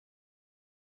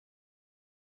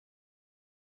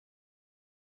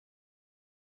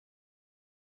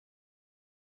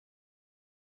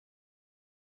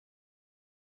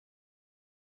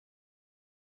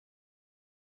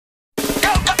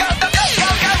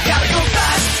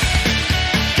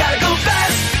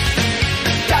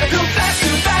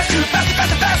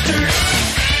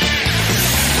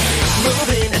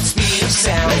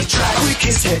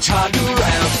biggest hedgehog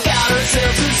around. Got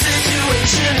ourselves a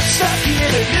situation, stuck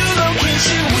in a new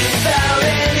location without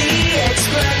any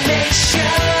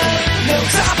explanation. No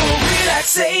time for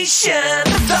relaxation.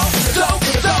 Don't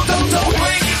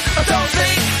blink, don't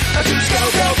think, just go,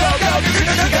 go, go, go, go,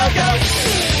 go, go, go.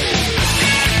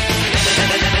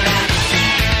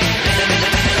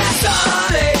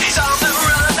 Sonic, he's on the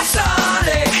run.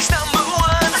 Sonic, he's number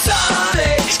one.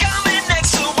 Sonic, he's coming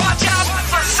next, so watch out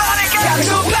for Sonic. Gotta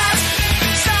go fast,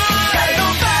 gotta go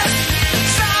fast,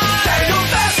 gotta go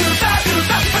faster, faster,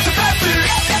 faster, faster, faster.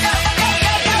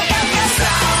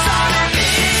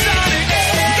 Sonic,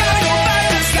 gotta go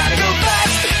fast, gotta go fast.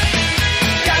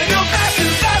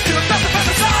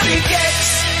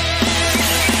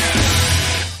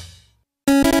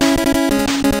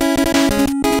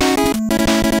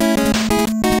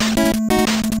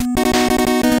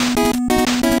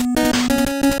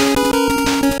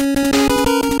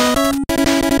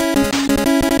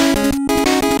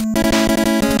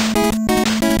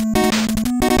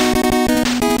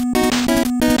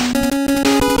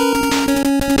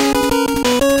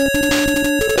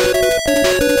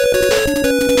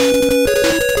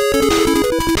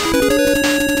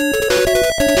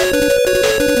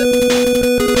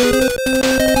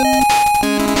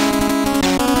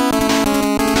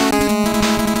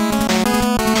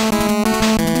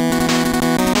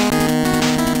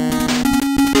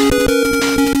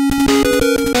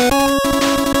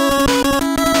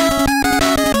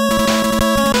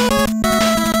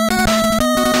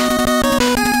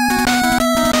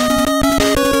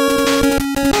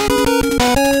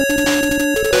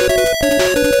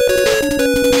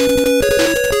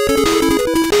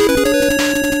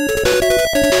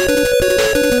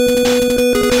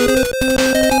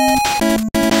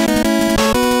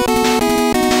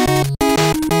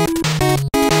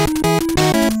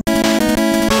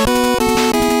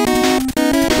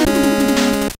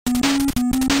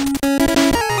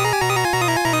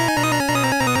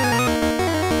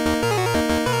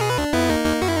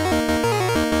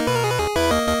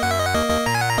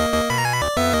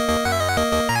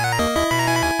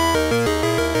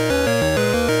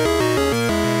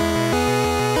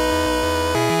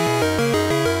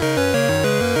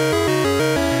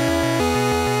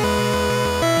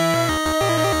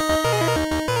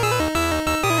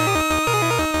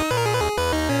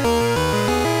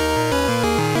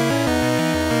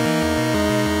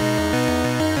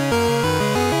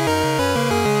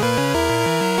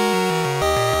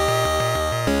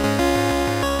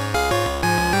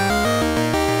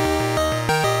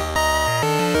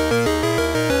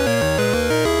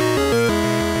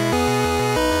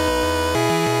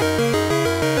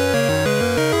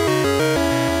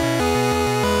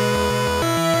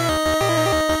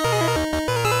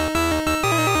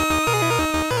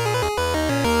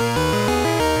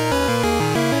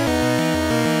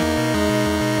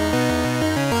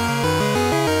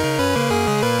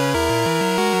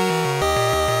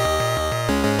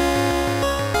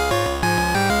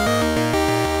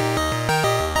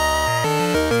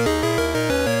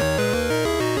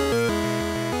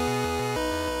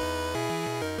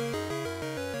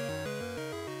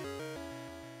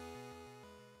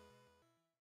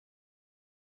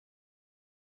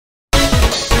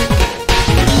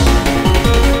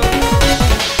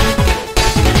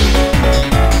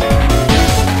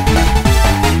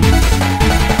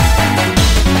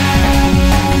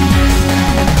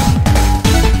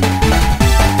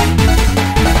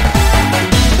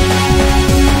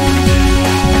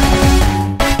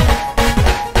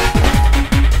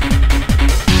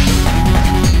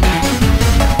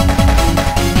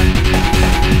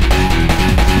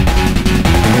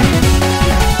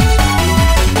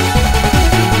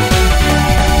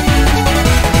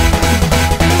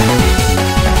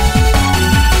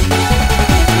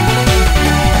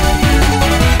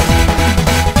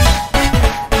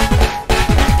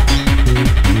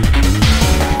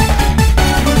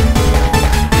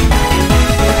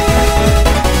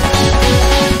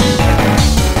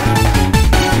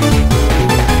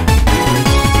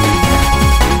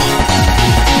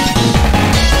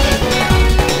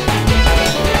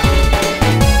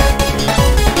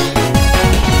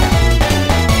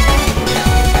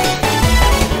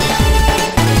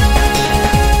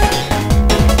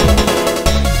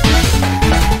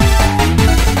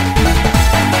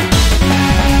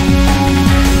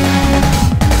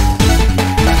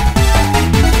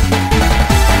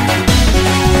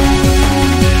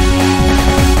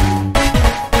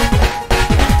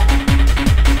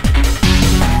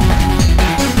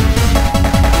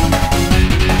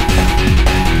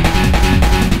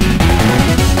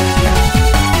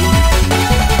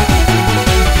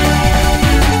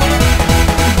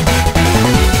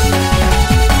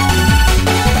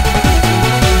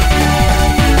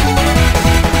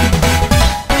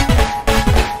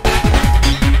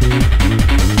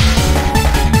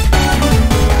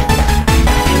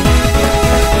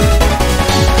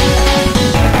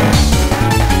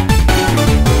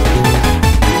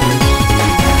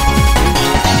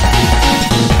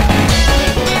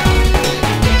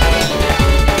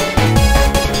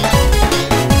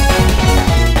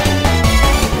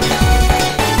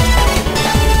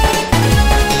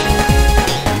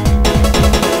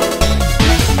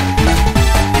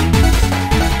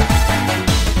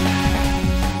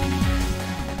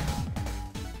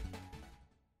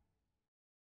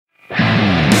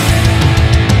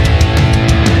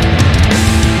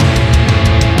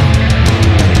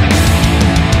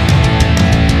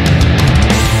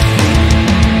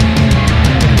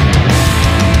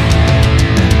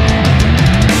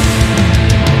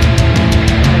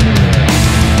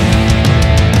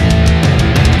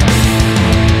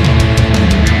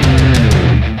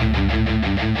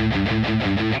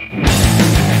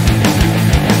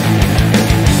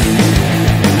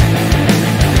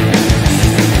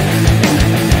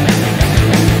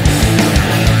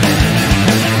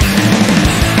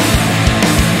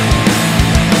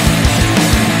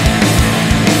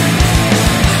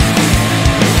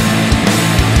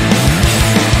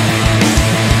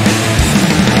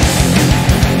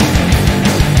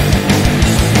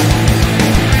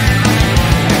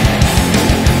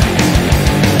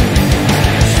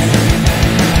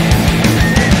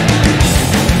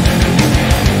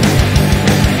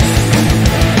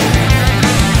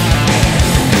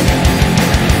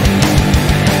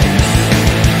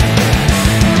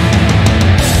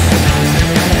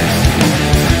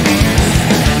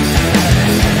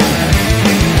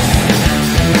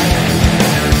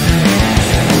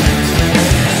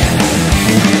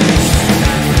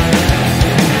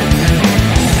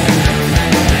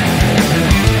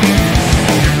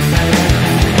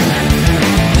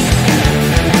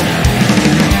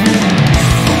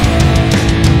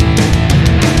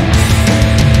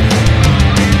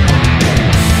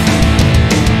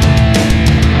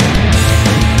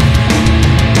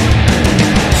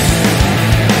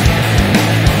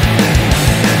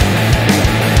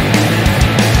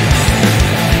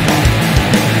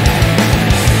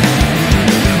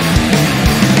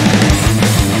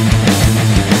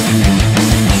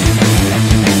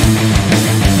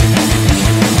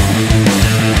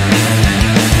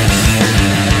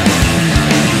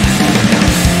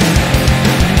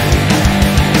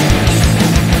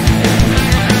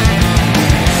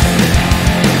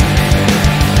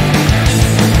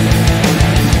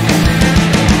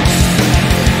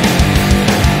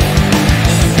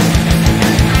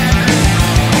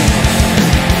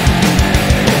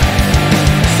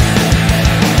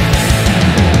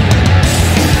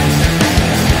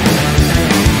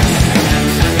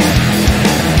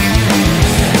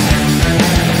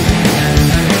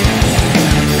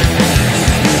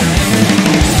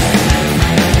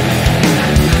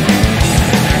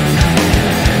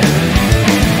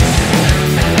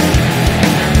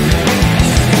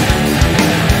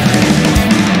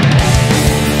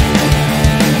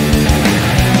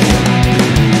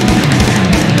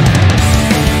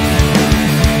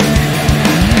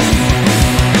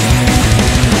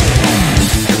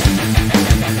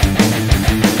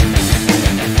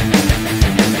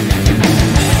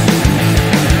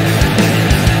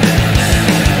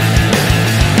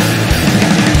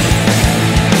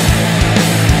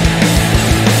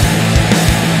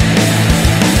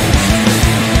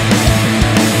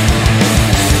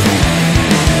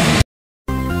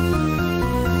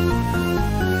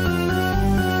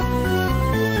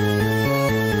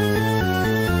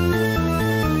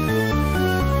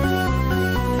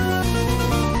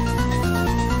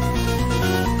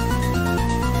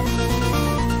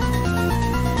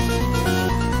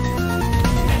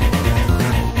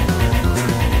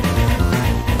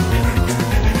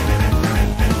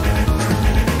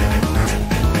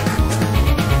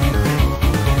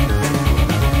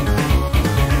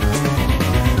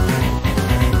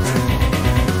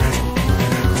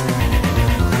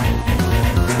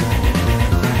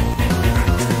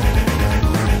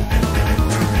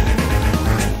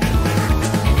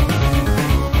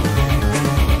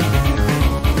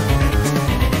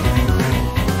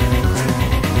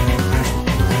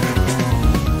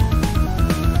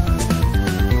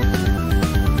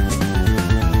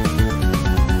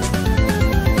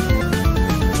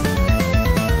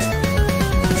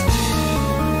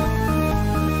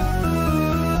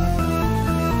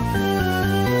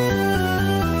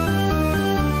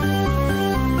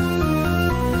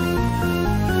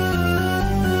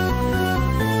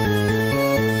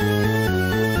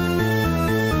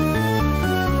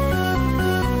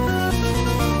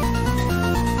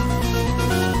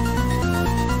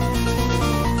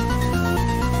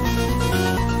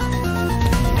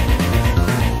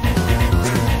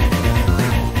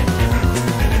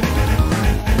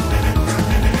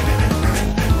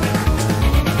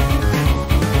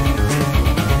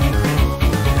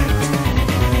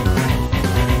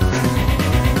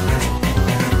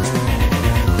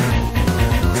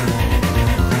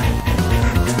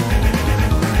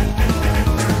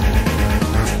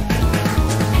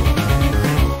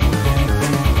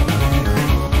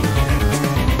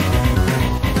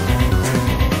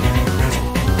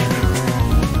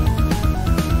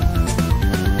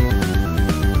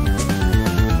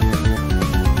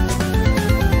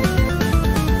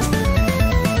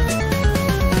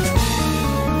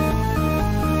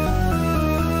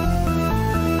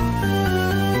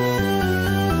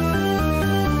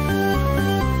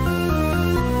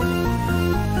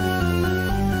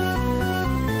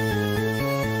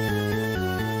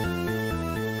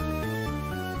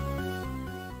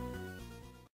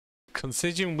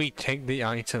 considering we take the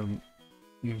item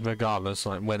regardless,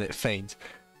 like when it fades,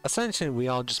 essentially we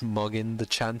are just mugging the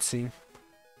Chansey.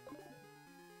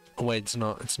 Wait,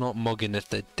 it's not mugging if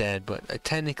they're dead, but it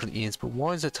technically is. But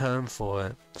what is the term for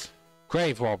it?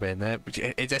 Grave robbing.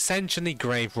 It's essentially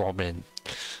grave robbing.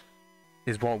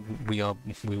 Is what we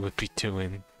would be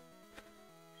doing.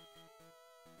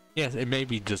 Yes, it may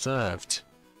be deserved.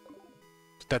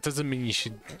 But that doesn't mean you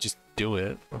should just do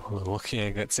it. Oh, lucky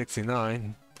I got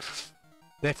 69.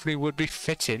 Definitely would be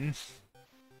fitting.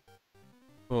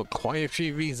 For quite a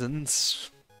few reasons.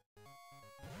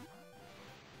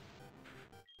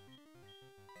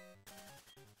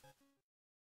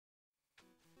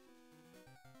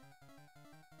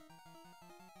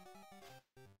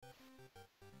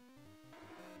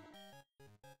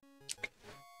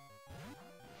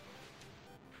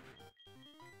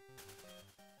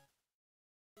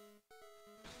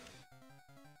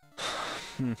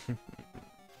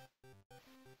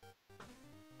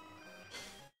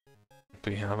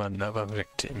 We have another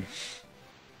victim.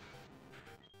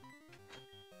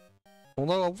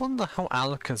 Although I wonder how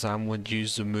Alakazam would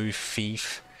use the move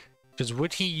Thief. Because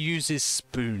would he use his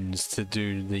spoons to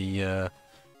do the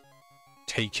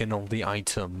taking of the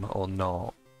item or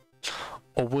not?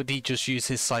 Or would he just use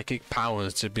his psychic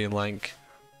powers to be like,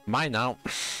 mine out?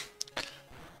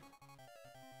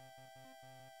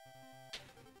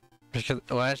 Because,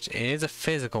 well, actually, it is a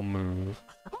physical move.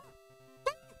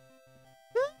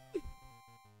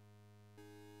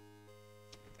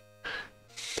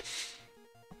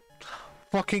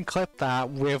 Fucking clip that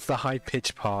with the high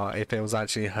pitch part if it was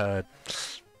actually heard.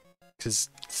 Because,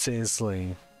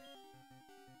 seriously.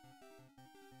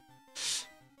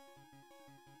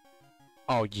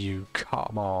 Oh, you,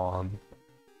 come on.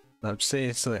 No,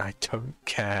 seriously, I don't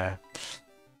care.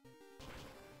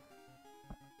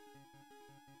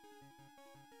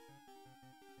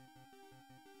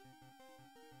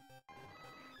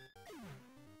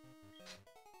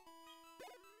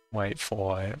 Wait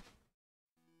for it.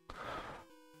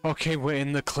 Okay, we're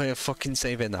in the clear. Fucking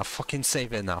save it now. Fucking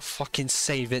save it now. Fucking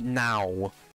save it now.